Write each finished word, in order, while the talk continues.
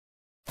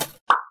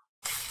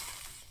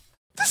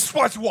Guess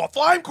what's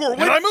Waffle? I'm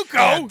Corwin. And I'm Uko.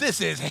 And this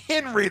is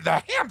Henry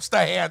the Hamster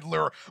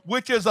Handler,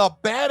 which is a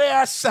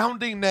badass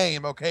sounding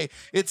name, okay?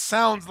 It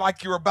sounds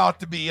like you're about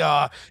to be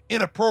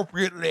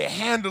inappropriately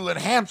handling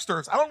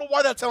hamsters. I don't know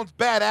why that sounds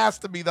badass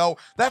to me, though.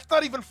 That's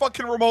not even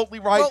fucking remotely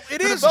right. Well,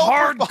 it is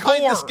developers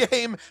behind hardcore. this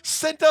game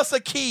sent us a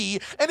key,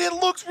 and it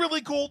looks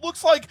really cool. It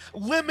looks like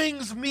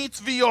Lemmings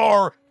meets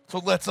VR. So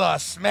let's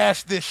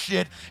smash this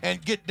shit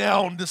and get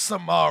down to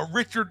some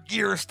Richard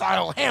Gere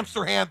style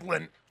hamster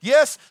handling.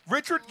 Yes,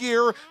 Richard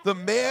Gere, the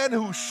man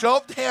who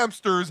shoved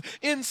hamsters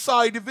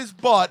inside of his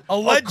butt,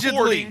 allegedly,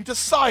 according to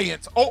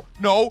science. Oh,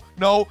 no,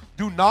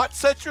 do not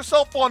set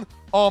yourself on,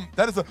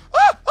 that is a,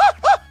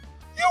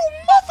 you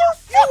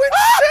motherfucker! You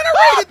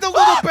incinerated the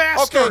little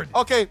bastard!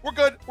 Okay, we're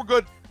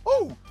good.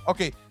 Oh,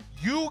 okay,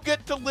 you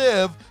get to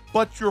live,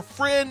 but your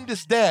friend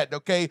is dead,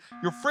 okay?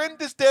 Your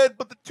friend is dead,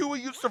 but the two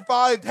of you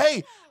survived.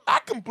 Hey, I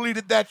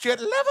completed that shit.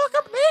 Level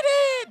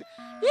completed!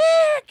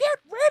 Yeah, get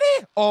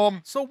ready!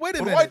 So wait a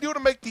minute. What do I do to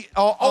make the,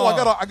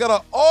 I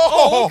gotta,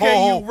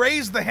 okay, you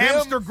raised the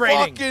hamster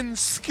grating. Fucking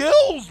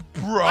skills,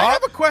 bro. I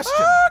have a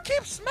question.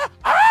 Keep So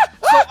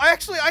I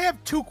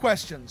have two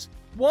questions.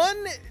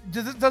 One,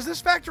 does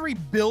this factory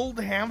build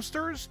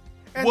hamsters?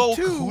 And well,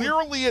 two,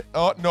 clearly it,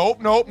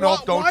 nope,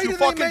 don't you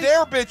fucking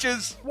dare,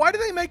 bitches. Why do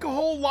they make a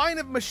whole line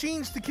of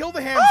machines to kill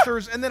the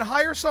hamsters and then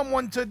hire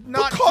someone to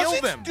not kill them?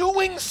 Because it's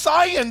doing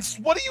science.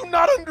 What do you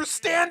not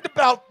understand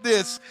about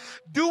this?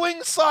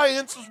 Doing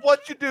science is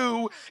what you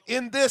do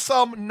in this,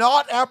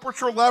 not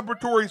Aperture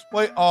Laboratories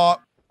play,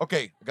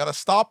 okay, I gotta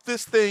stop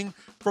this thing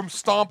from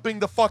stomping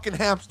the fucking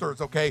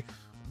hamsters, okay?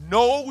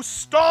 No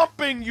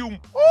stomping, you,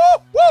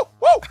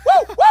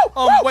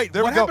 wait,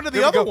 what happened to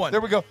the other one?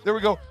 There we go,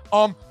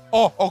 okay.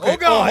 Oh,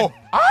 God.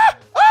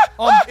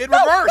 It No,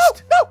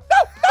 reversed. No.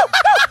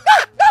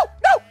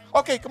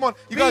 Okay, come on.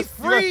 Be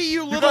free,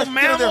 you little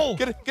mammal.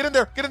 Get in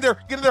there.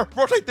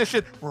 Rotate this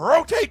shit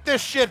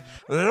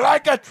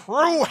like a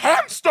true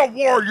hamster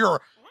warrior.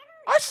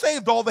 I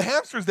saved all the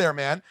hamsters there,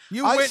 man.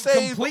 You went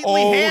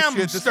completely hamster.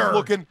 Shit, this is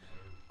looking,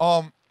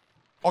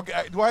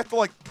 okay, do I have to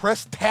like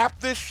press tap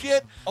this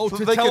shit? Oh, so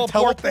to they can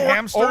teleport the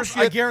hamsters? Oh,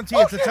 shit. I guarantee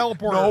it's a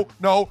teleporter.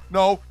 No.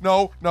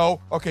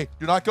 Okay,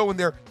 do not go in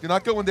there.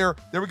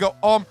 There we go.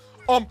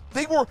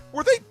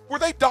 Were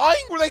they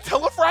dying? Were they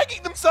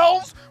telefragging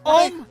themselves?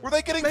 Were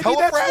they getting maybe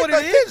telefragged? That's what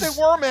I think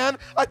they were, man.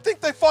 I think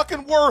they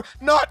fucking were.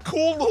 Not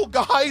cool, little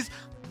guys.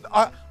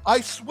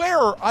 I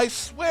swear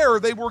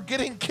they were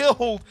getting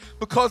killed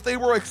because they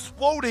were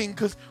exploding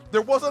because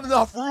there wasn't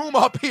enough room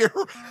up here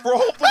for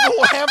all the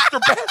little hamster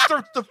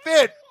bastards to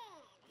fit.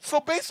 So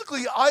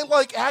basically, I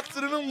like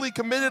accidentally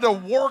committed a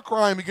war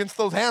crime against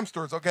those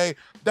hamsters, okay?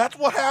 That's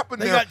what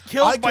happened there. They got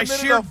killed by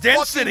sheer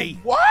density.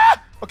 What?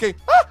 Okay.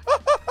 No!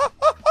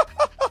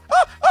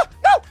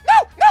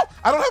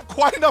 I don't have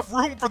quite enough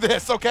room for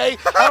this, okay?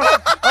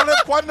 I don't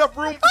have quite enough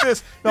room for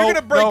this. No, you're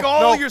gonna break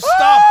all your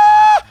stuff.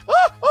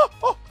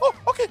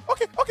 Okay.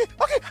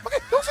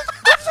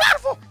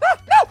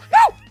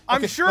 No.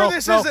 I'm sure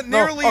this isn't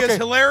nearly as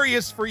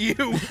hilarious for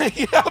you.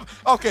 Yeah,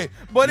 okay.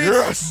 But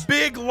it's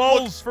big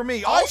lulls for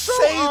me. Also,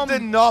 I saved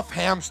enough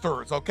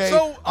hamsters, okay?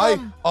 So,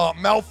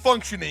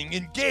 malfunctioning,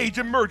 engage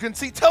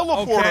emergency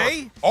teleporter.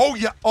 Okay. Oh,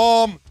 yeah,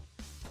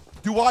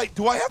 do I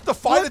have to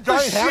fight a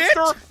giant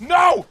hamster?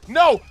 No!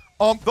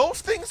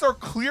 Those things are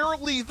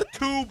clearly the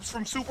tubes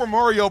from Super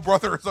Mario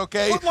Brothers,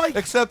 okay? But like,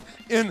 except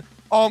in,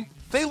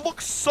 they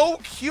look so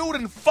cute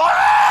and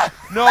fun.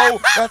 No,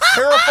 that's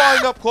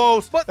terrifying up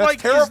close. But that's like,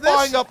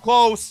 terrifying up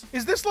close.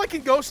 Is this like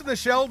in Ghost in the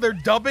Shell? They're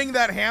dubbing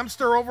that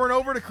hamster over and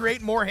over to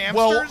create more hamsters?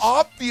 Well,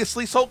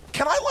 obviously. So,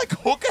 can I like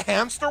hook a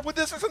hamster with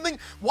this or something?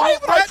 Why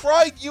haven't I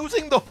tried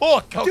using the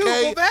hook? Okay.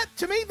 Dude, well,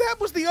 to me, that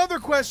was the other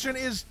question: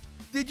 is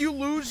did you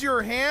lose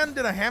your hand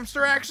in a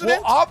hamster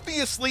accident? Well,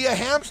 obviously a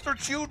hamster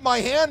chewed my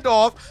hand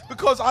off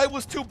because I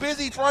was too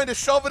busy trying to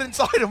shove it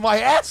inside of my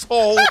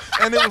asshole,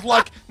 and it was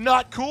like,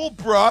 not cool,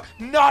 bruh.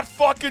 Not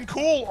fucking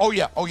cool. Oh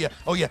yeah.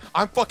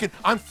 I'm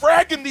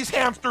fragging these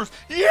hamsters.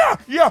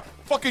 Yeah.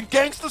 Fucking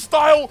gangsta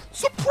style.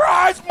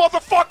 Surprise,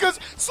 motherfuckers.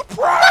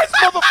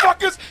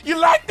 You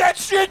like that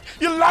shit?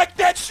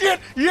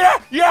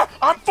 Yeah.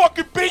 I'm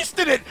fucking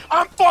beasting it.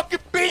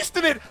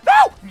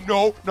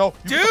 No.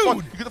 Dude.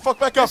 You get the fuck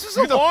back up. This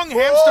is a long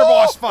hamster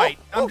boss fight.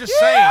 I'm just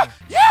saying.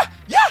 Yeah.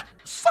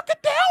 Suck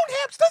it down,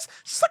 hamsters.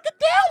 Suck it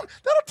down.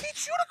 That'll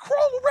teach you to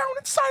crawl around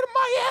inside of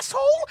my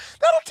asshole.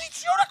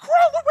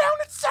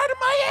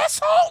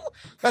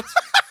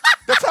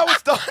 That's how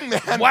it's done,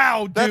 man.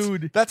 Wow,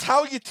 dude. That's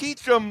how you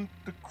teach them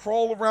to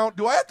crawl around.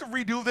 Do I have to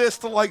redo this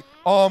to like,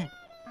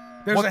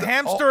 There's a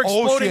hamster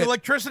exploding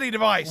electricity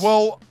device.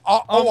 Well,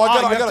 I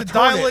gotta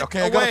dial it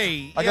okay,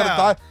 away. I gotta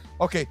dial.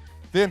 Okay,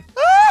 then.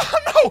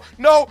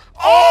 No.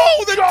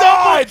 Oh, the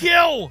double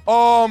kill.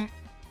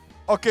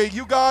 Okay,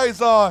 you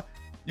guys,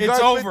 it's guys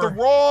over. made the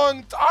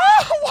wrong.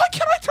 Why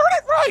can't I turn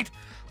it right?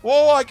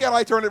 Well, why can't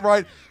I turn it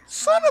right?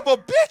 Son of a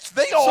bitch!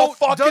 They all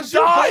fucking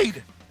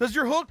died. Does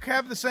your hook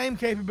have the same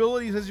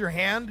capabilities as your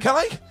hand? Can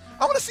I?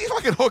 I'm gonna see if I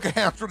can hook a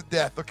hamster to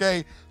death.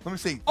 Okay, let me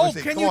see.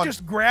 Can you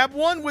just grab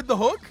one with the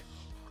hook?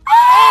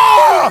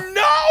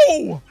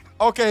 Oh,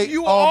 no! Okay.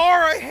 You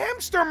are a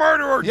hamster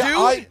murderer, yeah,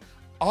 dude.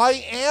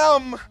 I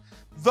am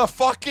the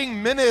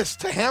fucking menace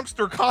to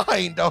hamster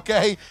kind,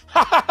 okay?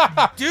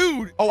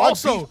 Dude, Oh,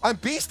 also, I'm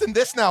beasting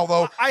this now,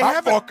 though. I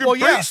haven't. fucking Well,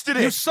 yeah, beasted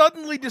you it.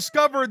 suddenly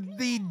discovered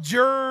the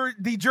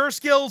jur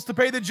skills to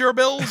pay the jur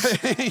bills.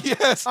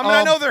 Yes. I mean,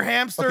 I know they're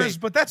hamsters, okay,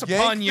 but that's a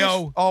yank pun,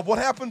 yo. this. What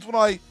happens when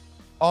I,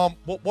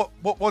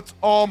 what's,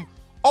 oh,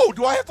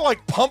 do I have to,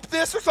 like, pump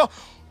this or something?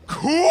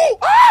 Cool.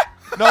 Ah!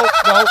 No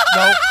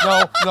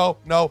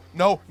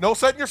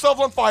setting yourselves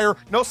on fire.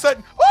 No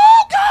setting,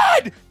 oh,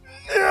 God!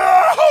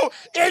 No!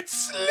 It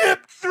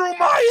slipped through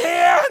my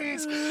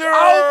hands! No!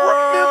 I'll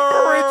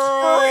remember its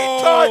furry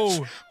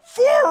touch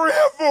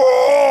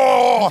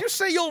forever! Did you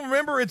say you'll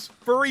remember its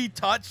furry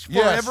touch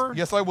forever?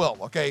 Yes, I will,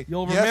 okay?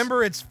 You'll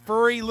remember its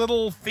furry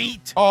little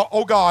feet.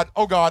 Oh God.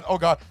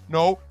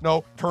 No.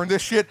 Turn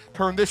this shit.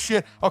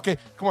 Okay,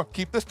 come on,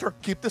 keep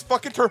this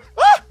fucking turn.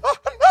 No!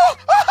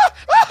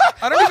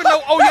 I don't even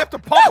know. Oh, you have to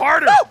pump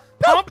harder.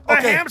 Pump the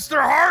Okay. hamster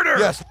harder.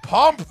 Yes,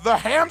 pump the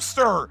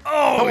hamster.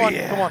 Oh, come on,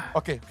 yeah. Come on.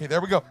 Okay, there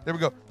we go. Let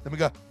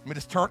me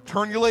just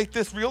turnulate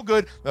this real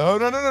good. No.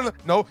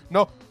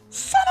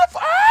 Son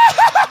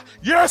of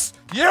Yes.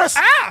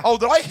 Ah! Oh,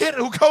 did I hit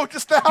Ugo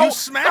just now? You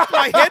smacked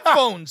my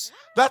headphones.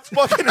 That's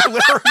fucking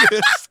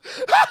hilarious.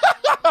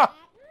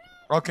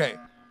 Okay.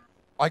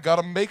 I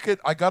gotta make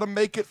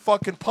it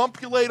fucking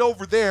pumpulate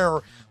over there,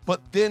 but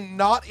then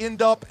not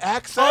end up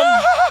accent.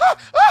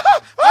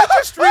 I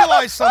just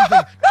realized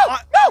something.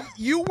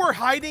 You were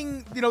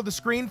hiding, the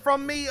screen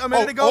from me a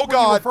minute ago. Oh when you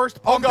were God!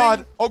 first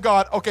pumping. Oh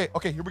God! Okay,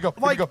 here we go.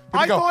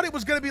 I thought it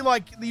was gonna be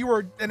like you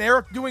were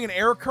doing an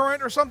air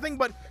current or something,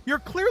 but you're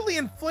clearly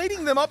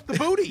inflating them up the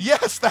booty.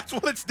 Yes, that's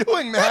what it's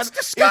doing, man. That's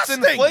disgusting.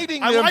 It's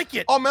inflating I them. like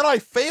it. Oh man, I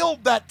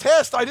failed that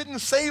test. I didn't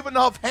save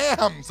enough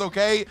hams.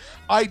 Okay,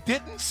 I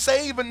didn't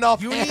save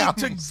enough. You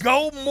hams. need to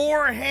go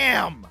more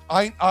ham.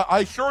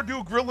 I sure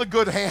do grill a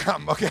good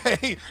ham.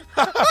 Okay,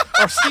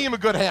 or steam a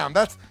good ham.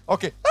 That's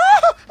okay.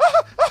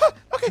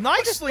 Okay.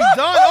 Nicely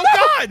done. Oh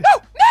God.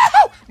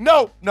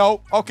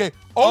 No. Okay.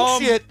 Oh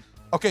shit.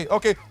 Okay.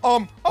 Okay. You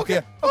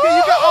got.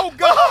 Oh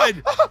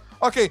God.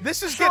 Okay.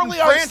 This is surely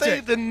getting I frantic.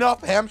 saved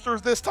enough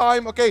hamsters this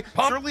time. Okay.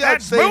 Pump surely that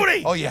I've saved.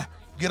 booty. Oh yeah.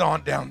 Get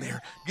on down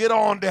there,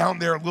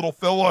 little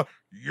fella.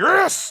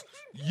 Yes.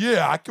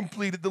 Yeah, I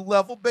completed the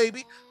level,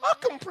 baby. I'll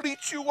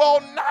complete you all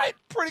night,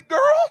 pretty girl.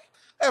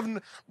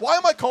 Why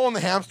am I calling the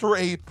hamster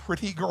a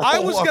pretty girl? I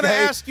was going to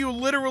ask you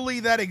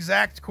literally that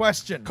exact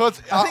question. Because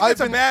I think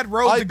it's a bad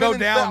road to go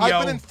down, yo.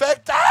 I've been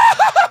infected.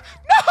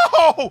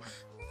 No!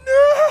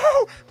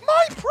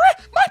 My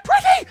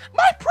pretty!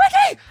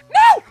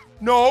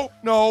 No!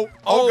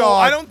 Oh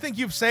God! I don't think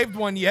you've saved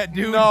one yet,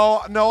 dude.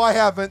 No, I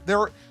haven't.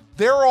 They're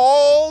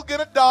all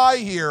gonna die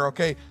here.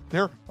 Okay,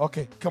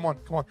 okay. Come on.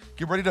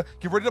 Get ready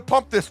to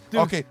pump this. Dude.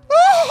 Okay.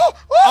 No.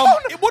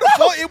 It would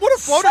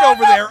have floated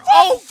over there.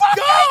 Oh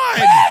God!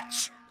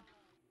 Bitch!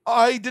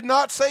 I did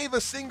not save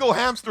a single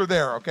hamster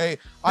there. Okay,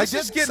 I This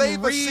is didn't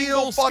save a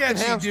single real fucking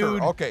sketchy, hamster.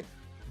 dude. Okay,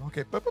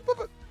 but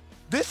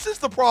this is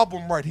the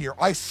problem right here.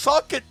 I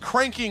suck at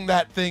cranking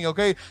that thing.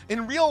 Okay,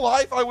 in real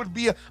life, I would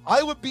be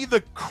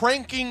the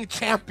cranking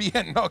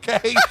champion.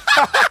 Okay.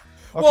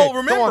 Well,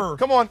 remember,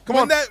 come on.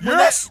 When that new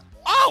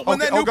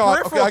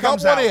peripheral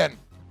comes out.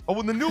 Oh,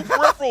 when the new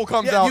peripheral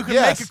comes Yeah, out, you can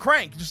yes. make a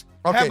crank. Just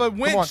Okay, have a come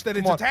winch on, that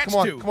it's come on, attached come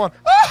on, to. Come on.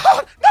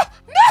 Oh,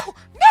 no!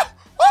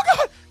 Oh,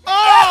 God!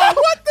 Oh,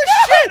 what the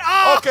shit?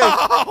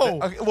 Oh!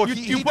 Okay, look,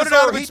 you put it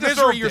out of its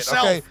misery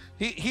yourself. Okay?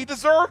 He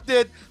deserved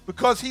it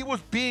because he was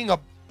being a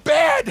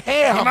bad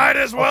ham. He might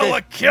as well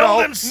have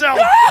killed himself.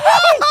 No,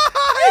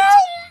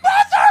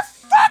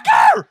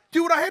 motherfucker!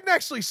 Dude, I hadn't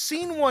actually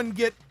seen one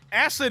get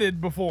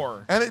acided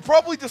before. And it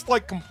probably just,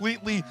 like,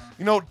 completely,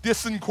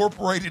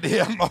 disincorporated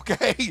him,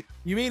 okay?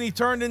 You mean he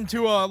turned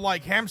into a,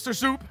 hamster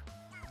soup?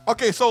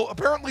 Okay, so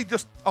apparently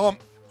just,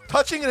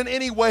 touching it in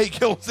any way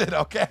kills it,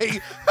 okay?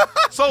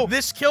 So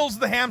this kills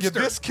the hamster.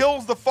 Yeah, this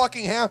kills the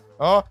fucking ham.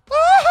 Now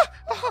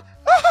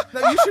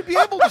you should be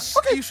able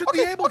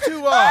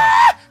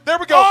to. There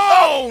we go.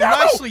 Oh, no!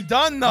 Nicely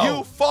done, though.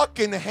 You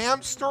fucking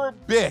hamster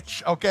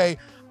bitch. Okay,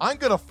 I'm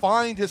gonna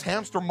find his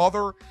hamster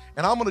mother,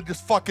 and I'm gonna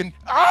just fucking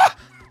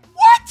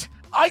what?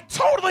 I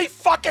totally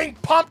fucking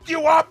pumped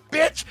you up,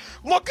 bitch!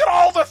 Look at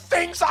all the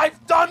things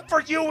I've done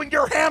for you and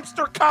your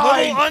hamster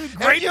kind! Little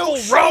ungrateful and you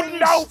show rodents.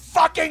 no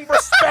fucking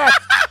respect!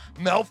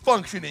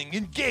 Malfunctioning,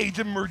 engage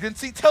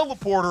emergency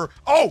teleporter.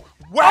 Oh,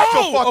 whack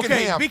a fucking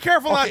okay. ham! Be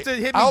careful not to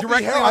hit me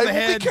directly on the I will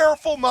head. be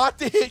careful not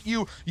to hit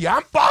you. Yeah,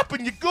 I'm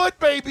bopping you good,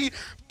 baby!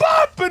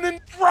 Bopping and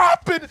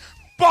dropping!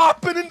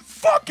 Bopping and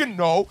fucking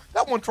no.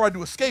 That one tried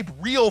to escape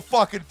real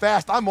fucking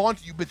fast. I'm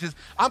onto you, bitches.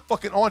 I'm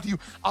fucking onto you.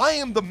 I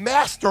am the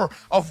master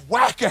of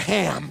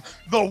Whack-A-Ham.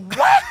 The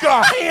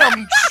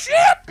Whack-A-Ham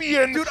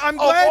champion. Dude, I'm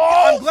of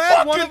all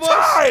fucking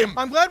time.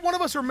 I'm glad one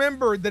of us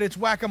remembered that it's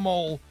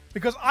whack-a-mole.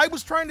 Because I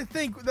was trying to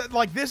think that,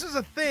 this is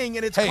a thing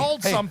and it's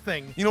called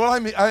something. You know what I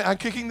mean? I'm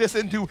kicking this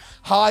into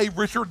high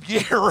Richard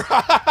Gere.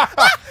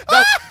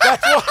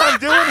 that's what I'm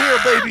doing here,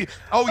 baby.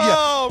 Oh, yeah.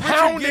 Oh,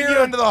 Richard Gere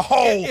into the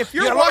hole. If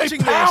you're let watching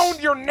me pound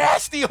this, your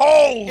nasty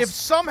holes. if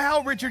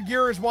somehow Richard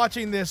Gere is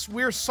watching this,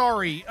 we're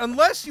sorry.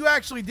 Unless you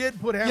actually did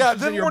put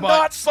hamsters in your butt. Then we're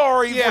not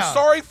sorry. Yeah. We're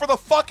sorry for the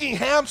fucking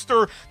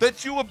hamster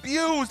that you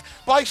abused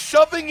by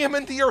shoving him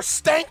into your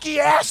stanky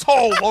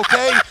asshole,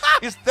 okay?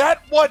 Is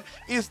that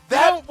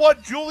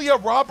what Julia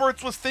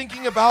Roberts was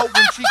thinking about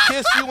when she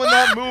kissed you in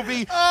that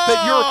movie?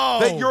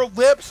 That your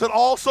lips had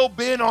also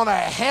been on a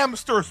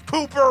hamster's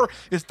pooper?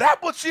 Is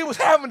that what she was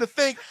having to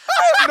think?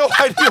 I have no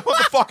idea what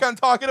the fuck I'm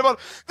talking about.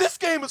 This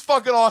game is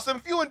fucking awesome.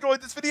 If you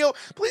enjoyed this video,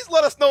 please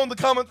let us know in the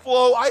comments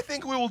below. I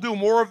think we will do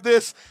more of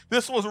this.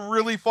 This was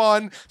really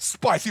fun.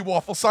 Spicy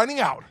Waffle signing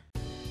out.